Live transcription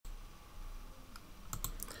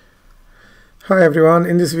Hi everyone,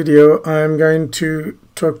 in this video I'm going to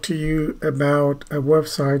talk to you about a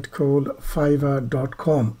website called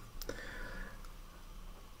Fiverr.com.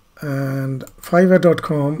 And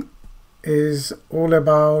Fiverr.com is all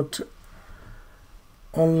about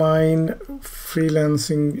online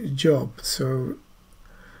freelancing job. So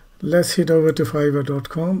let's head over to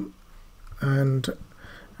Fiverr.com and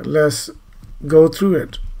let's go through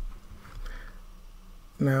it.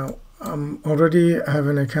 Now already have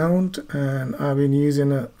an account and I've been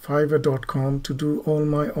using a Fiverr.com to do all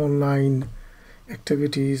my online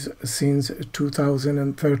activities since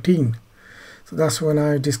 2013. So that's when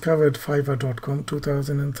I discovered Fiverr.com,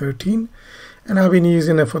 2013, and I've been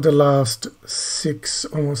using it for the last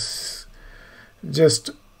almost just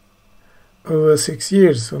over 6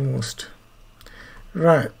 years almost.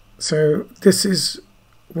 Right, so this is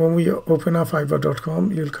when we open our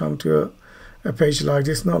Fiverr.com, you'll come to a page like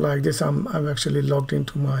this. Not like this. I'm actually logged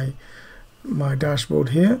into my dashboard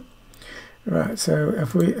here. Right, so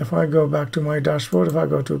if I go back to my dashboard, if I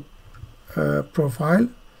go to profile,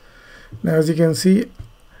 now as you can see,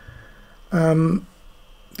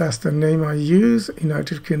 that's the name I use.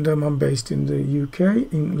 United Kingdom. I'm based in the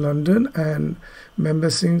UK, in London, and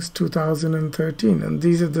member since 2013. And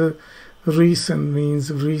these are the recent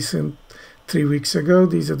 3 weeks ago.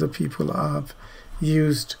 These are the people I've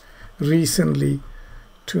used recently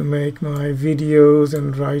to make my videos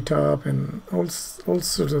and write up and all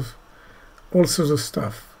sorts of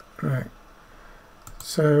stuff. Right,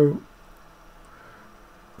 so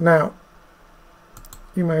now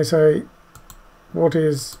you may say, what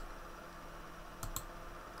is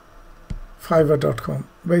Fiverr.com?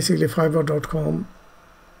 Basically Fiverr.com,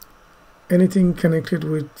 anything connected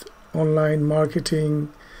with online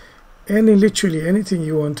marketing, literally anything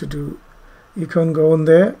you want to do, you can go on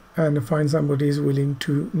there and find somebody is willing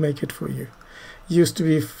to make it for you. Used to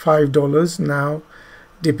be $5, now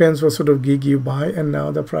depends what sort of gig you buy, and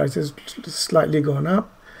now the price is slightly gone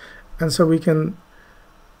up. And so we can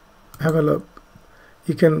have a look.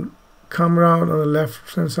 You can come around on the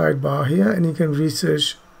left hand side bar here and you can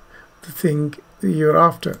research the thing you're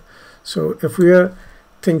after. So if we are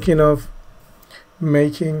thinking of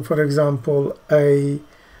making, for example,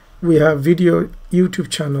 we have video YouTube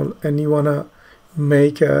channel and you want to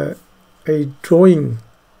make a drawing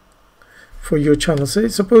for your channel. Say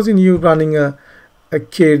supposing you're running a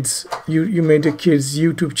kids, you made a kids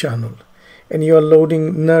YouTube channel and you're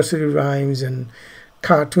loading nursery rhymes and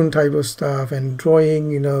cartoon type of stuff and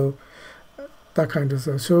drawing, that kind of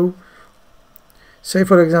stuff. So say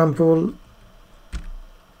for example,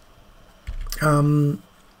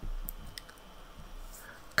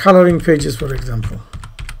 coloring pages, for example.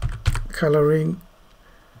 Coloring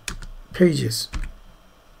pages.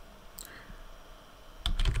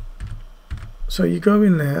 So you go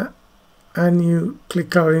in there and you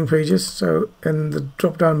click coloring pages. So in the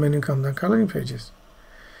drop down menu comes the coloring pages.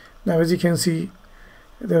 Now as you can see,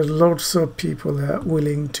 there's lots of people that are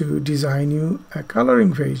willing to design you a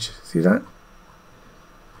coloring page. See that?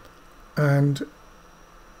 And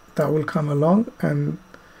that will come along, and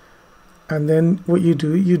then what you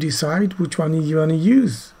do, you decide which one you want to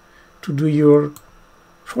use to do your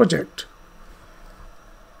project.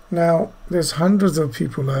 Now there's hundreds of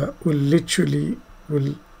people that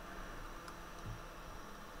will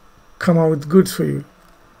come out with goods for you.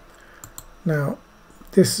 Now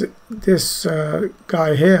this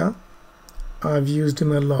guy here, I've used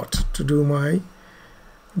him a lot to do my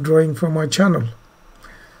drawing for my channel.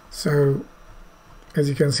 So as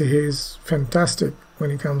you can see, he is fantastic when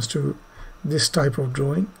it comes to this type of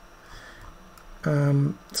drawing.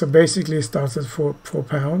 So basically it starts at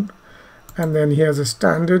 £4, and then he has a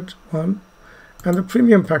standard one and the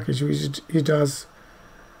premium package, which he does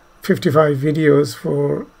 55 videos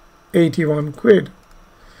for 81 quid.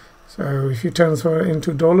 So if you transfer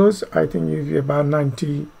into dollars, I think you get about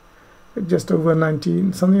 90, just over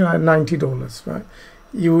 90, something like $90, right?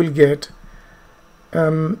 You will get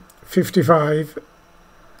 55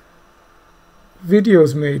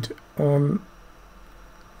 videos made on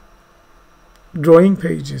drawing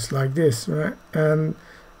pages like this, right? And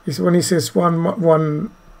it's when he says 1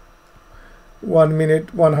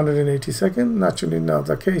 minute 180 seconds, naturally now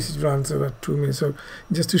the case it runs about 2 minutes. So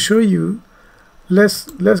just to show you, let's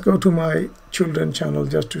go to my children channel,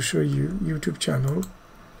 just to show you, YouTube channel,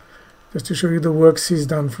 just to show you the works he's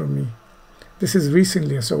done for me. This is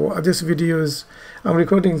recently, so this video is, I'm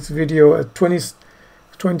recording this video at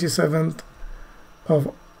 27th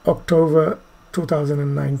of October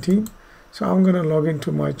 2019. So I'm going to log into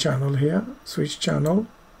my channel here, switch channel,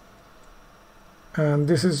 and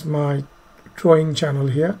this is my drawing channel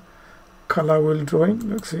here, color wheel drawing.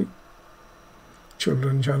 Let's see,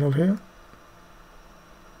 children channel here.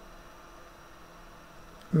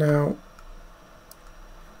 Now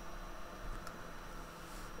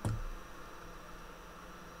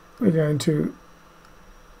we're going to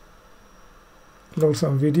load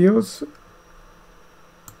some videos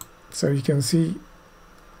so you can see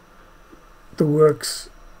the works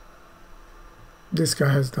this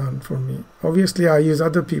guy has done for me. Obviously I use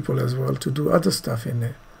other people as well to do other stuff in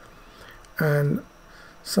there, and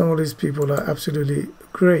some of these people are absolutely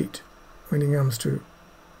great when it comes to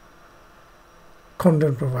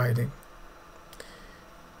content providing.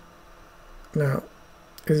 Now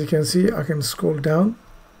as you can see, I can scroll down.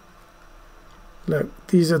 Look,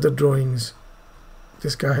 these are the drawings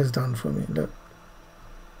this guy has done for me. Look.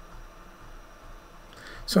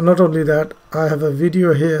 So not only that, I have a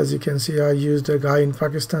video here. As you can see, I used a guy in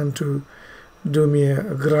Pakistan to do me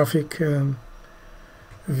a graphic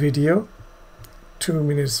video, 2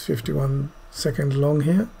 minutes 51 seconds long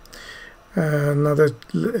here. Another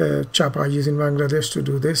chap I use in Bangladesh to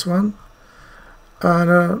do this one,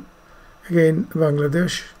 and again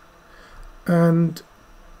Bangladesh, and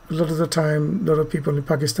a lot of the time a lot of people in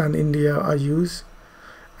Pakistan, India I use,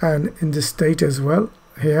 and in the state as well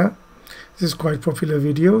here. This is quite popular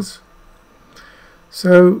videos.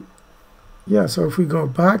 So yeah, so if we go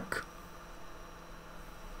back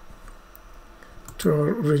to our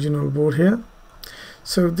original board here,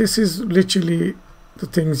 so this is literally the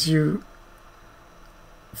things you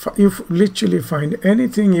literally find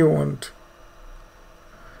anything you want,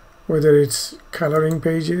 whether it's coloring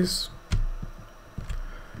pages,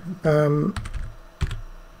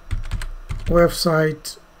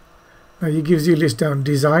 website. Now it gives you list down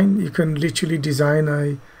design. You can literally design.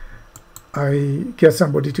 I get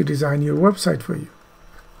somebody to design your website for you,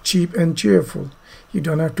 cheap and cheerful. You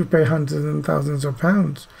don't have to pay hundreds and thousands of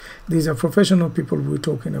pounds. These are professional people we're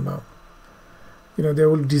talking about. You know, they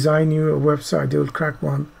will design you a website. They will crack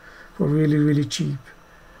one for really, really cheap.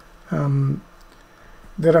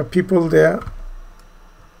 There are people there.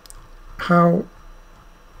 How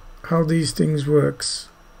these things works,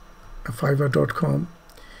 Fiverr.com.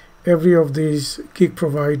 Every of these gig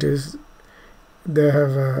providers, they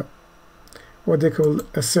have a, what they call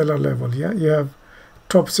a seller level. Yeah, you have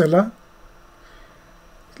top seller,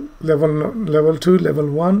 level 2, level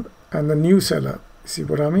 1, and the new seller. See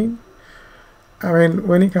what I mean? I mean,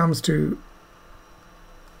 when it comes to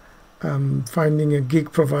finding a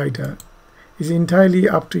gig provider, it's entirely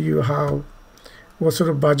up to you what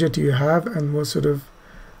sort of budget you have and what sort of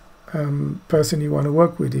person you want to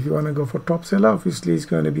work with. If you want to go for top seller, obviously it's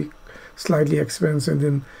going to be slightly expensive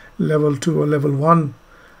than level 2 or level 1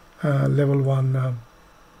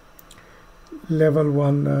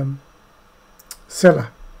 seller.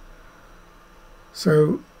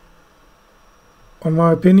 So on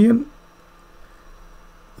my opinion,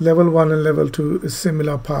 level 1 and level 2 is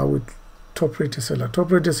similar power with top rated seller. Top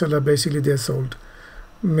rated seller, basically they sold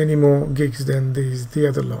many more gigs than the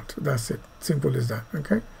other lot. That's it, simple as that.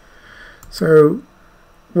 Okay, so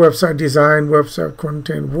website design, website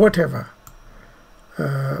content, whatever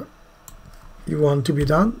you want to be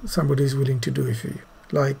done, somebody is willing to do it for you.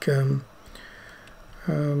 Like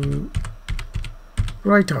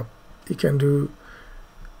write up, you can do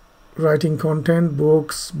writing content,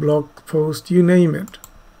 books, blog post, you name it,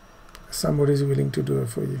 somebody is willing to do it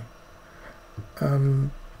for you.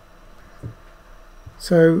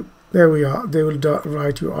 So there we are. They will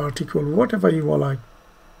write your article, whatever you want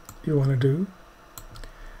to do.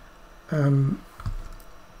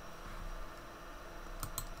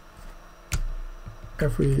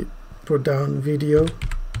 If we put down video,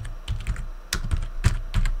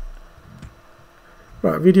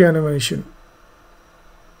 right, video animation.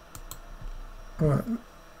 Right,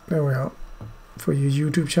 there we are. For your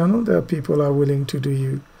YouTube channel, there are people who are willing to do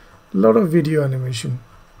you a lot of video animation.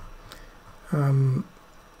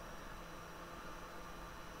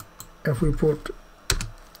 If we put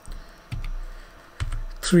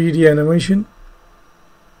 3D animation,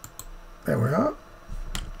 there we are.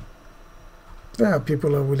 There are people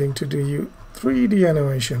who are willing to do you 3D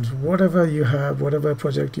animations, whatever you have, whatever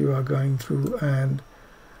project you are going through and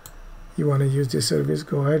you want to use this service,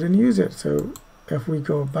 go ahead and use it. So if we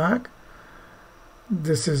go back,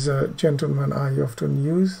 this is a gentleman I often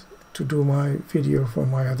use to do my video for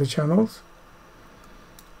my other channels.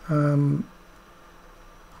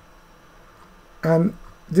 And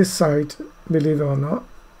this site, believe it or not,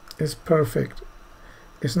 is perfect.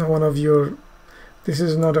 It's not one of your, this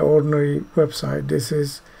is not an ordinary website. This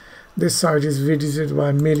site is visited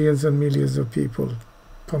by millions and millions of people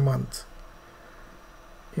per month.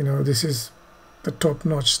 You know, this is the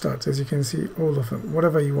top-notch start. As you can see, all of them,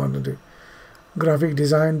 whatever you want to do. graphic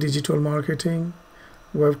design, digital marketing,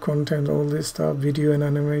 web content, all this stuff, video and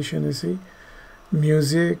animation, you see,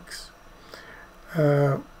 music,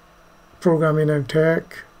 programming and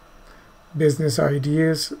tech, business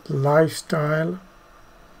ideas, lifestyle,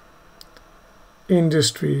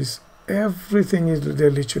 industries, everything is they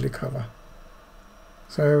literally cover.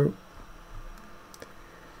 So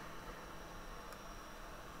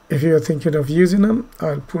if you're thinking of using them,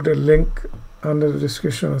 I'll put a link under the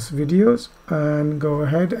description of videos, and go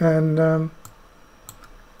ahead and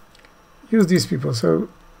use these people. So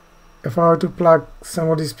if I were to plug some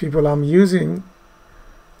of these people I'm using,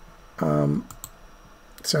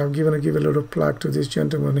 so I'm going to give a little plug to this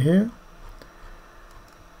gentleman here,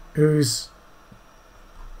 who's,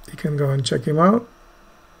 you can go and check him out.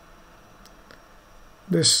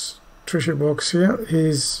 This treasure box here,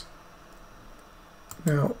 he's,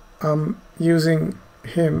 now I'm using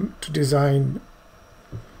him to design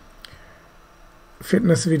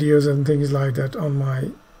fitness videos and things like that on my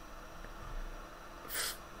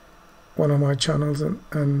one of my channels,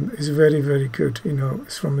 and is very, very good. You know,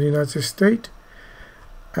 it's from the United States,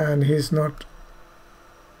 and he's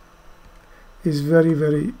very,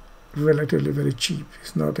 very relatively very cheap.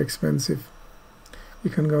 It's not expensive. You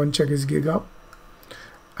can go and check his gig up,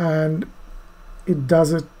 and it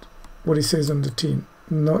does it what he says on the tin.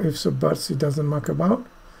 No ifs or buts, he doesn't muck about.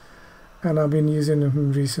 And I've been using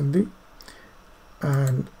him recently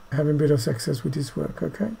and having a bit of success with his work.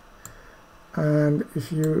 Okay, and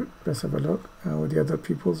if you, let's have a look what the other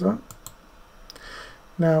people's are.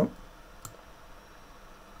 Now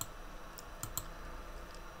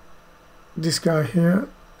this guy here,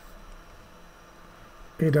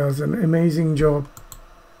 he does an amazing job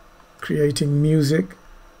creating music.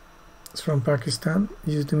 It's from Pakistan,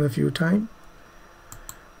 used him a few times.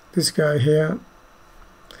 This guy here,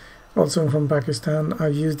 also from Pakistan,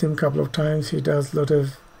 I've used him a couple of times. He does a lot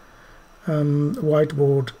of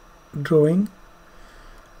whiteboard drawing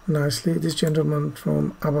nicely. This gentleman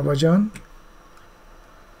from Azerbaijan,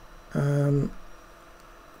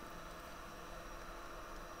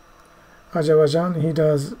 he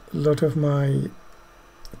does a lot of my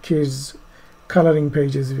kids coloring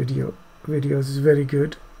pages videos. Is very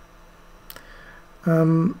good.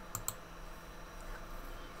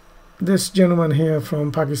 This gentleman here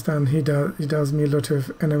from Pakistan, he does me a lot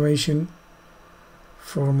of animation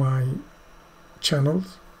for my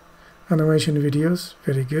channels, animation videos,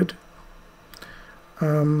 very good.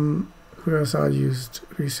 Who else I used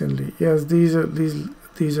recently? Yes, these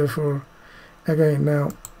are for, again, now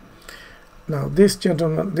this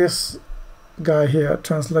gentleman, this guy here,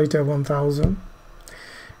 translator 1000.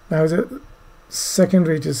 Now the second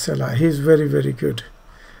rated seller, he's very, very good.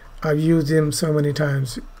 I've used him so many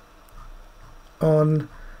times on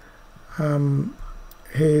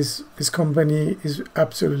his company is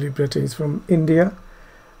absolutely breathtaking. It's from India,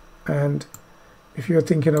 and if you're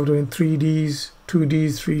thinking of doing 3Ds,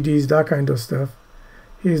 2Ds, 3Ds, that kind of stuff,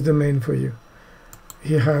 he's the man for you.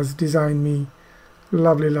 He has designed me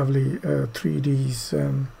lovely 3Ds.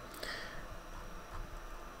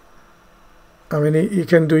 I mean, you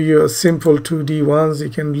can do your simple 2D ones. You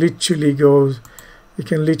can literally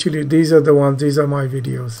these are the ones, these are my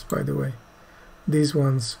videos, by the way. These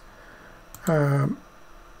ones,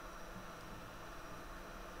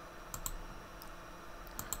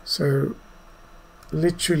 so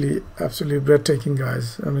literally absolutely breathtaking,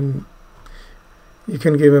 guys. I mean, you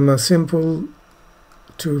can give him a simple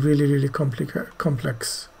to really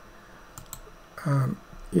complex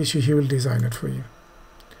issue, he will design it for you.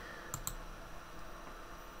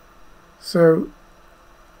 So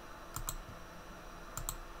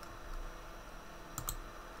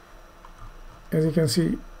as you can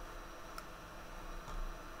see,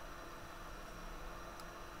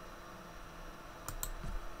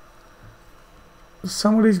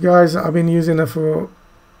 some of these guys I've been using it for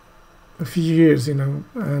a few years, you know,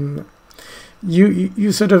 and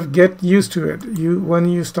you sort of get used to it. When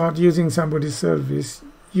you start using somebody's service,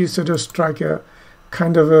 you sort of strike a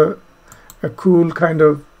kind of a cool kind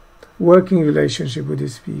of working relationship with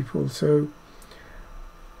these people. So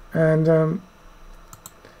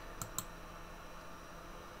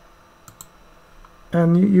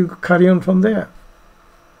and you carry on from there.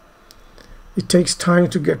 It takes time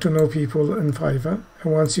to get to know people in Fiverr,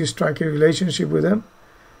 and once you strike a relationship with them,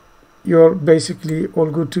 you're basically all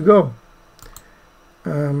good to go.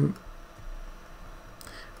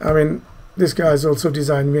 I mean, this guy has also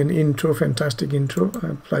designed me an intro, fantastic intro.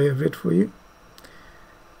 I'll play a bit for you.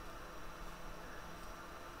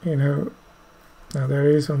 You know, now there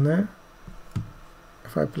is on there.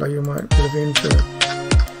 If I play you my bit of intro,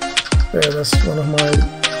 there, that's one of my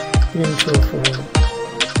intro for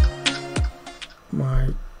my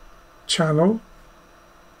channel.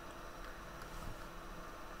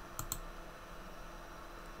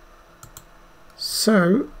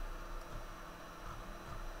 So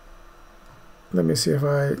let me see if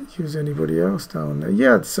I use anybody else down there.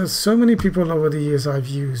 Yeah, so many people over the years I've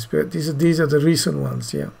used, but these are the recent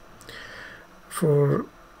ones. Yeah, for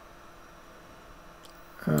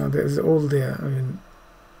there's all there. I mean,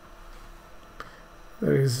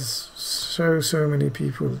 there is so many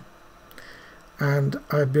people, and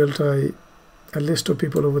I built a list of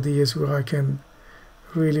people over the years who I can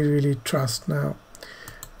really trust. Now,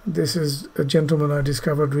 this is a gentleman I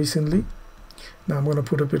discovered recently. Now I'm going to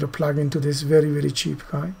put a bit of plug into this very cheap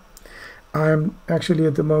guy. I'm actually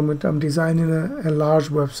at the moment I'm designing a large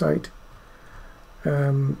website,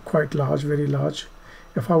 quite large, very large.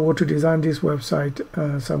 If I were to design this website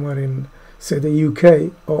somewhere in, say, the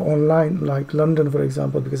UK or online, like London for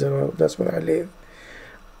example, because that's where I live,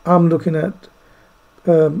 I'm looking at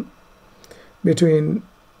between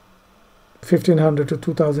 £1,500 to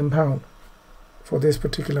 £2,000 for this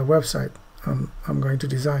particular website I'm going to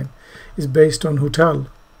design. Is based on hotel,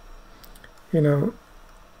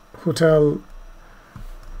 hotel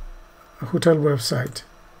website.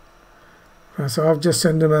 So I've just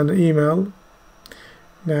sent him an email.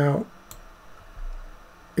 Now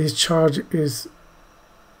his charge is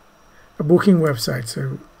a booking website,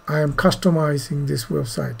 so I am customizing this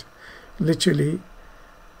website, literally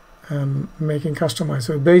making customized.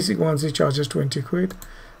 So basic ones he charges 20 quid.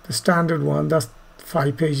 The standard one, that's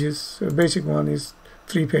 5 pages. So basic one is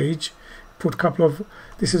 3 page. Put couple of,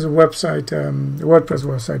 this is a website, WordPress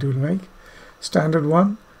website we'll make. Standard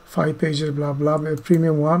one, 5 pages, blah blah.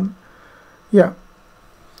 Premium one, yeah.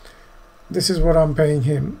 This is what I'm paying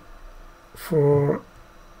him for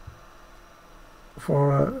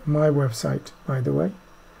my website, by the way.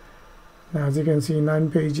 Now as you can see, 9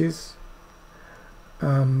 pages.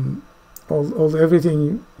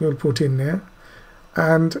 Everything you'll put in there,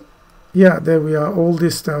 and yeah, there we are. All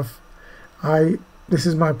this stuff. This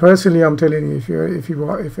is my personally. I'm telling you,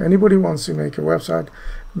 if anybody wants to make a website,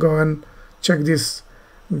 go and check this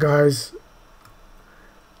guy's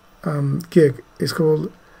gig. It's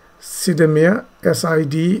called Siddhamir,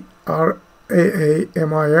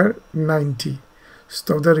 SIDRAAMIR 90.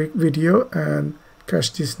 Stop the video and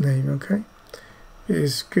catch this name. Okay,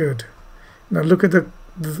 it's good. Now look at the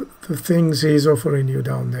things he's offering you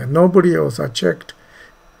down there. Nobody else. I checked.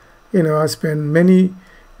 I spent many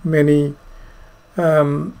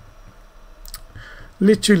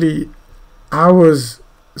literally hours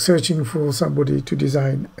searching for somebody to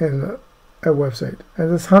design a website, and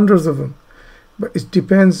there's hundreds of them, but it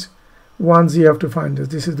depends. Ones you have to find.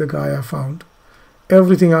 This is the guy I found.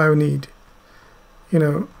 Everything I need,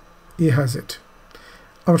 he has it.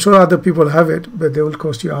 I'm sure other people have it, but they will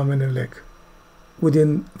cost you arm and a leg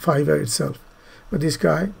within Fiverr itself. But this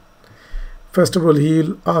guy, first of all,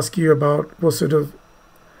 he'll ask you about what sort of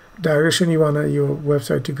direction you want your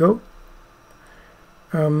website to go,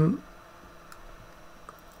 and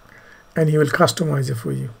he will customize it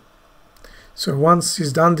for you. So once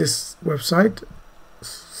he's done this website,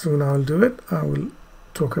 soon I'll do it, I will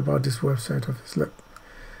talk about this website of his. Look,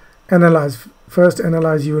 first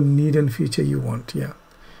analyze your need and feature you want, yeah.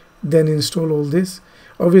 Then install all this.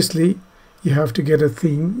 Obviously you have to get a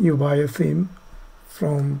theme. You buy a theme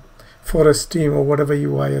from Forest Theme or whatever,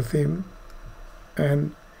 you buy a theme,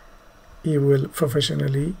 and he will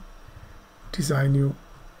professionally design you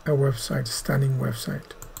a website, stunning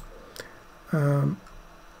website.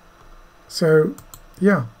 So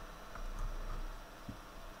yeah,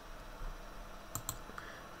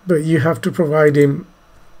 but you have to provide him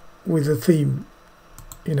with a theme.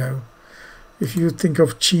 If you think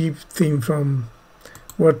of cheap theme from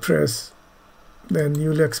WordPress, then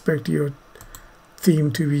you'll expect your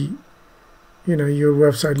theme to be, your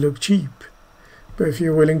website look cheap. But if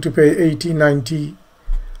you're willing to pay $80, $90,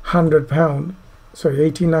 £100,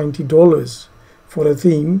 sorry, $80, $90 for a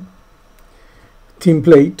theme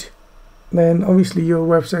plate, then obviously your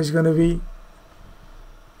website is going to be,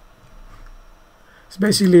 it's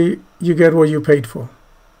basically you get what you paid for.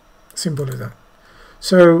 Simple as that.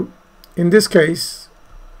 So in this case,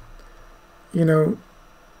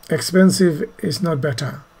 expensive is not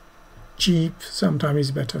better. Cheap sometimes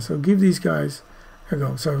is better. So give these guys a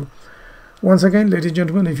go. So once again, ladies and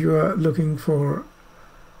gentlemen, if you are looking for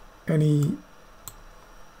any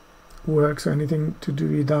works or anything to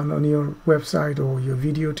be done on your website or your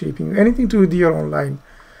video taping, anything to do with your online,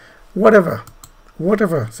 whatever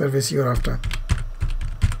service you're after,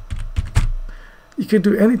 you can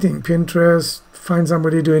do anything. Pinterest, find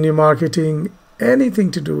somebody doing your marketing,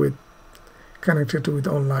 anything to do with connected to with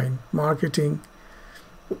online marketing,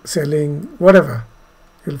 selling, whatever,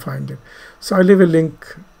 you'll find it. So I'll leave a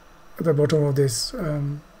link at the bottom of this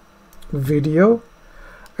video,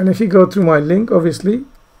 and if you go through my link obviously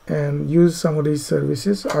and use some of these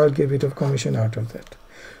services, I'll get a bit of commission out of that.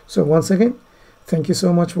 So once again, thank you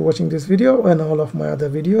so much for watching this video and all of my other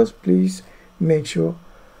videos. Please make sure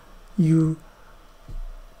you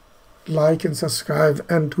like and subscribe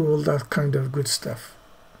and do all that kind of good stuff,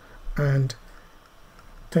 and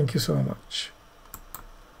thank you so much.